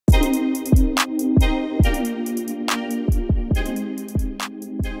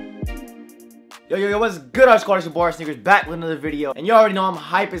Yo, what's good, our squad? It's your boy Art Sneakers back with another video. And you already know I'm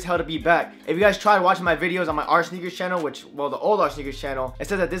hype as hell to be back. If you guys tried watching my videos on my Art Sneakers channel, which, well, the old Art Sneakers channel, it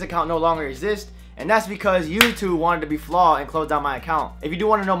says that this account no longer exists. And that's because YouTube wanted to be flawed and closed down my account. If you do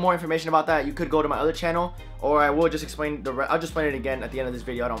want to know more information about that, you could go to my other channel, or I will just explain I'll just explain it again at the end of this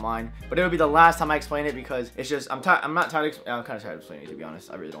video. I don't mind, but it'll be the last time I explain it because it's just I'm kind of tired of explaining it, to be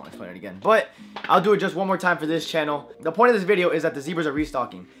honest. I really don't want to explain it again, but I'll do it just one more time for this channel. The point of this video is that the zebras are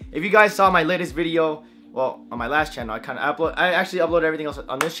restocking. If you guys saw my latest video, well, on my last channel, I actually uploaded everything else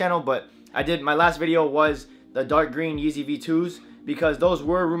on this channel, but my last video was the dark green Yeezy V2s, because those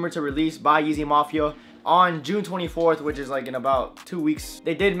were rumored to release by Yeezy Mafia on June 24th, which is like in about 2 weeks.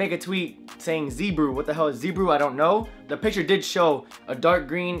 They did make a tweet saying Zebrew. What the hell is Zebrew? I don't know. The picture did show a dark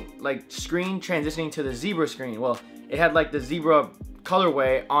green like screen transitioning to the zebra screen. Well, it had like the zebra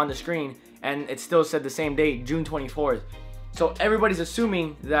colorway on the screen, and it still said the same date, June 24th. So everybody's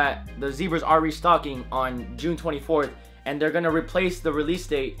assuming that the zebras are restocking on June 24th, and they're gonna replace the release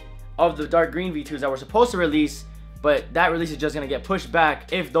date of the dark green V2s that were supposed to release. But that release is just going to get pushed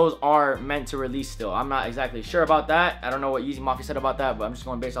back if those are meant to release still. I'm not exactly sure about that. I don't know what Yeezy Mafia said about that, but I'm just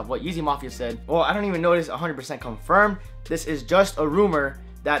going based off what Yeezy Mafia said. Well, I don't even know this 100% confirmed. This is just a rumor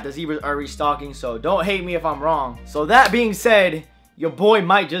that the zebras are restocking, so don't hate me if I'm wrong. So that being said, your boy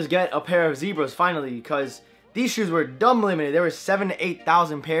might just get a pair of zebras finally, because these shoes were dumb limited. There were 7,000 to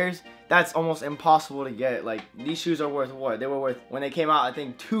 8,000 pairs. That's almost impossible to get. Like, these shoes are worth what? They were worth, when they came out, I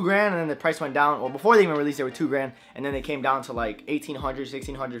think 2 grand, and then the price went down. Well, before they even released, they were 2 grand, and then they came down to like 1,800,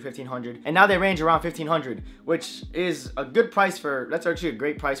 1,600, 1,500, and now they range around 1,500, which is a good price for, that's actually a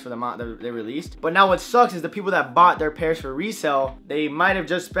great price for the amount that they released. But now what sucks is the people that bought their pairs for resale, they might have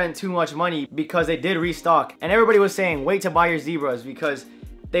just spent too much money because they did restock. And everybody was saying, wait to buy your zebras, because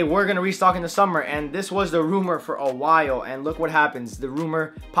they were going to restock in the summer, and this was the rumor for a while, and look what happens. The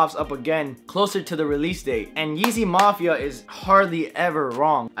rumor pops up again closer to the release date, and Yeezy Mafia is hardly ever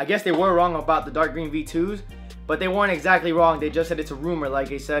wrong. I guess they were wrong about the dark green V2s, but they weren't exactly wrong. They just said it's a rumor. Like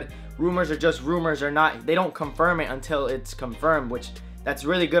they said, rumors are just rumors, they don't confirm it until it's confirmed, which that's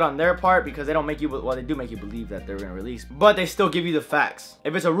really good on their part, because they don't make you, well, they do make you believe that they're gonna release, but they still give you the facts.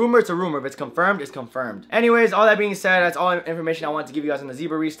 If it's a rumor, it's a rumor. If it's confirmed, it's confirmed. Anyways, all that being said, that's all information I wanted to give you guys on the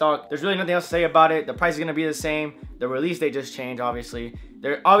zebra restock. There's really nothing else to say about it. The price is gonna be the same. The release date just changed, obviously.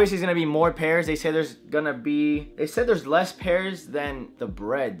 There obviously is gonna be more pairs. They said there's less pairs than the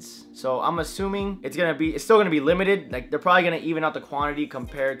breads. So I'm assuming it's still gonna be limited. Like, they're probably gonna even out the quantity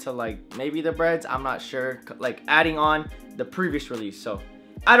compared to like maybe the breads. I'm not sure. Like, adding on the previous release. So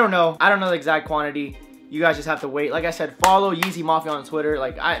I don't know the exact quantity. You guys just have to wait. Like I said, follow Yeezy Mafia on Twitter.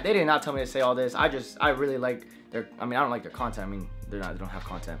 Like, they did not tell me to say all this. I really like their, I don't like their content. I mean, they don't have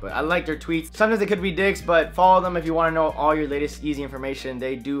content, but I like their tweets. Sometimes they could be dicks, but follow them if you want to know all your latest Yeezy information.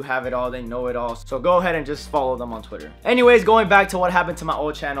 They do have it all. They know it all. So go ahead and just follow them on Twitter. Anyways, going back to what happened to my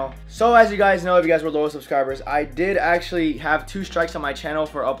old channel. So as you guys know, if you guys were loyal subscribers, I did actually have 2 strikes on my channel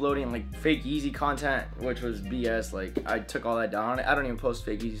for uploading like fake Yeezy content, which was BS. Like, I took all that down. I don't even post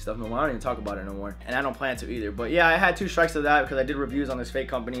fake Yeezy stuff no more. I don't even talk about it no more, and I don't plan to either. But yeah, I had 2 strikes of that because I did reviews on these fake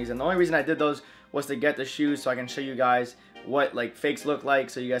companies, and the only reason I did those was to get the shoes so I can show you guys what like fakes look like,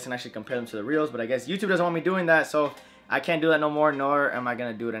 so you guys can actually compare them to the reals. But I guess YouTube doesn't want me doing that, so I can't do that no more, nor am I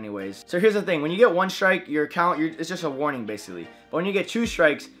gonna do it anyways. So here's the thing: when you get 1 strike, your account, it's just a warning basically. But when you get 2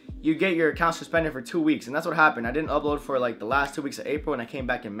 strikes, you get your account suspended for 2 weeks, and that's what happened. I didn't upload for like the last 2 weeks of April, and I came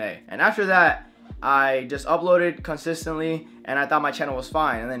back in May. And after that, I just uploaded consistently, and I thought my channel was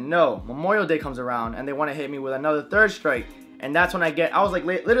fine. And then no, Memorial Day comes around, and they want to hit me with another 3rd strike, and that's when I was like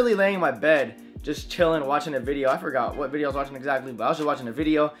literally laying in my bed, just chilling, watching a video. I forgot what video I was watching exactly, but I was just watching a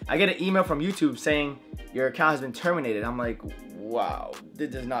video. I get an email from YouTube saying your account has been terminated. I'm like, wow, this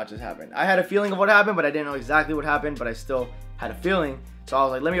does not just happen. I had a feeling of what happened, but I didn't know exactly what happened, but I still had a feeling. So I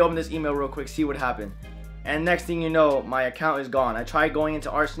was like, let me open this email real quick, see what happened. And next thing you know, my account is gone. I tried going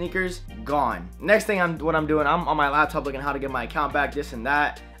into Art Sneakers, gone. Next thing what I'm doing, I'm on my laptop looking how to get my account back, this and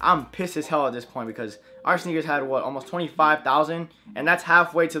that. I'm pissed as hell at this point, because Art Sneakers had what, almost 25,000, and that's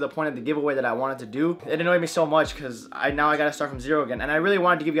halfway to the point of the giveaway that I wanted to do. It annoyed me so much because now I gotta start from 0 again, and I really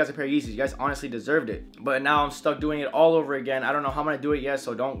wanted to give you guys a pair of Yeezys. You guys honestly deserved it, but now I'm stuck doing it all over again. I don't know how I'm gonna do it yet,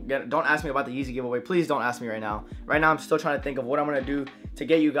 so don't ask me about the Yeezy giveaway. Please don't ask me right now. Right now I'm still trying to think of what I'm gonna do to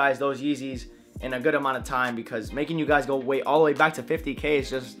get you guys those Yeezys in a good amount of time, because making you guys go wait all the way back to 50K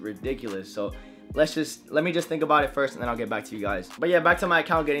is just ridiculous. So let me just think about it first, and then I'll get back to you guys. But yeah, back to my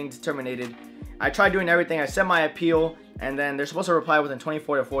account getting terminated. I tried doing everything. I sent my appeal, and then they're supposed to reply within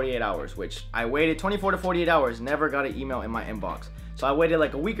 24 to 48 hours, which I waited 24 to 48 hours, never got an email in my inbox. So I waited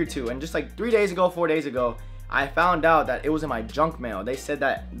like a week or 2, and just like 3 days ago, 4 days ago, I found out that it was in my junk mail. They said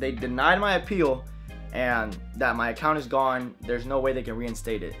that they denied my appeal and that my account is gone. There's no way they can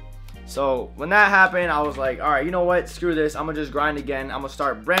reinstate it. So when that happened, I was like, all right, you know what? Screw this. I'm gonna just grind again. I'm gonna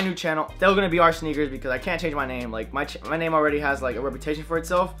start a brand new channel. Still gonna be our sneakers because I can't change my name. Like my name already has like a reputation for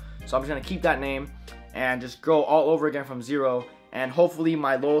itself. So I'm just gonna keep that name and just grow all over again from zero. And hopefully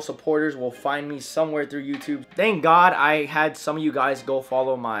my loyal supporters will find me somewhere through YouTube. Thank God I had some of you guys go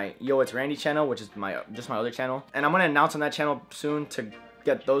follow my Yo It's Randy channel, which is just my other channel. And I'm gonna announce on that channel soon to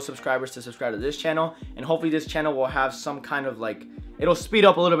get those subscribers to subscribe to this channel. And hopefully this channel will have some kind of like, it'll speed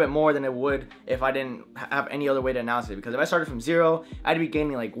up a little bit more than it would if I didn't have any other way to announce it. Because if I started from zero, I'd be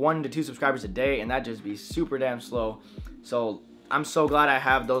gaining like 1 to 2 subscribers a day, and that'd just be super damn slow. So I'm so glad I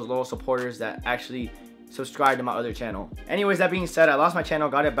have those loyal supporters that actually subscribe to my other channel. Anyways, that being said, I lost my channel,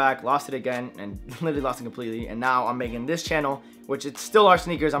 got it back, lost it again, and literally lost it completely. And now I'm making this channel, which it's still our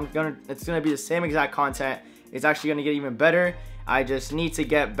sneakers. It's gonna be the same exact content. It's actually gonna get even better. I just need to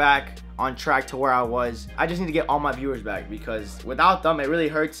get back on track to where I was. I just need to get all my viewers back, because without them, it really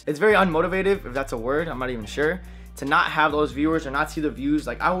hurts. It's very unmotivative, if that's a word, I'm not even sure, to not have those viewers or not see the views.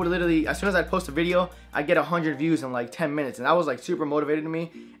 Like I would literally, as soon as I post a video, I get 100 views in like 10 minutes, and that was like super motivated to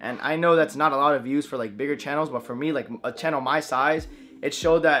me. And I know that's not a lot of views for like bigger channels, but for me, like a channel my size, it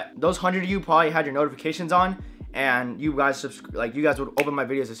showed that those 100 of you probably had your notifications on, and you guys you guys would open my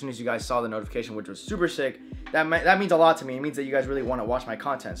videos as soon as you guys saw the notification, which was super sick. That means a lot to me. It means that you guys really want to watch my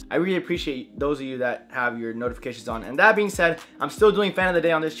content. I really appreciate those of you that have your notifications on. And that being said, I'm still doing fan of the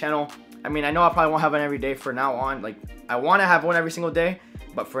day on this channel. I mean, I know I probably won't have one every day for now on. Like, I want to have one every single day,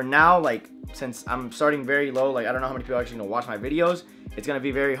 but for now, like, since I'm starting very low, like I don't know how many people are actually gonna watch my videos, it's gonna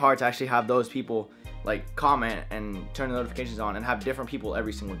be very hard to actually have those people like comment and turn the notifications on and have different people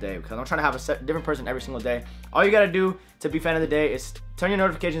every single day, because I'm trying to have a different person every single day. All you gotta do to be fan of the day is turn your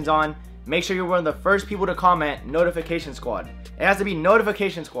notifications on. Make sure you're one of the first people to comment notification squad. It has to be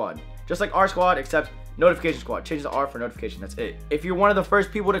notification squad, just like our squad, except notification squad. Change the R for notification. That's it. If you're one of the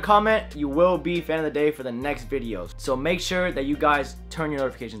first people to comment, you will be fan of the day for the next videos. So make sure that you guys turn your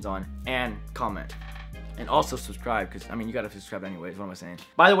notifications on and comment. And also subscribe, because I mean, you gotta subscribe anyways. What am I saying?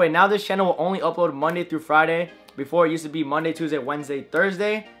 By the way, now this channel will only upload Monday through Friday. Before it used to be Monday, Tuesday, Wednesday,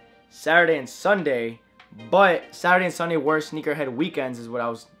 Thursday, Saturday, and Sunday. But Saturday and Sunday were sneakerhead weekends, is what I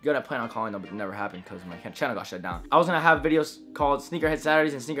was gonna plan on calling them, but it never happened because my channel got shut down. I was gonna have videos called Sneakerhead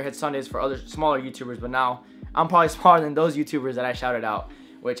Saturdays and Sneakerhead Sundays for other smaller YouTubers, but now I'm probably smaller than those YouTubers that I shouted out.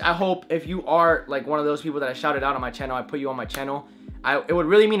 Which I hope, if you are like one of those people that I shouted out on my channel, I put you on my channel. It would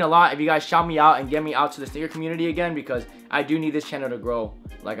really mean a lot if you guys shout me out and get me out to the sneaker community again, because I do need this channel to grow,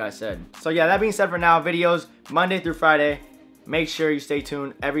 like I said. So yeah, that being said, for now, videos Monday through Friday. Make sure you stay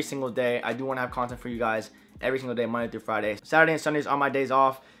tuned every single day. I do want to have content for you guys every single day, Monday through Friday. Saturday and Sundays are my days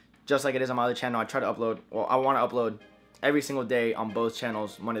off, just like it is on my other channel. I try to upload, well, I want to upload every single day on both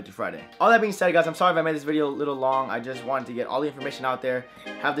channels, Monday through Friday. All that being said, guys, I'm sorry if I made this video a little long. I just wanted to get all the information out there,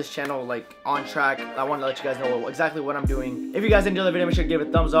 have this channel like on track. I wanted to let you guys know exactly what I'm doing. If you guys enjoyed the video, make sure to give it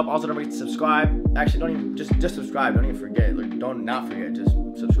a thumbs up. Also, don't forget to subscribe. Actually, don't even just subscribe. Don't even forget. Like, don't not forget. Just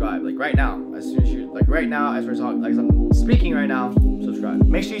subscribe. Like right now, as soon as you right now, as we're talking, like as I'm speaking right now, subscribe.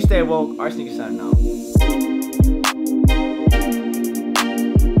 Make sure you stay woke. Our sneaker signing now.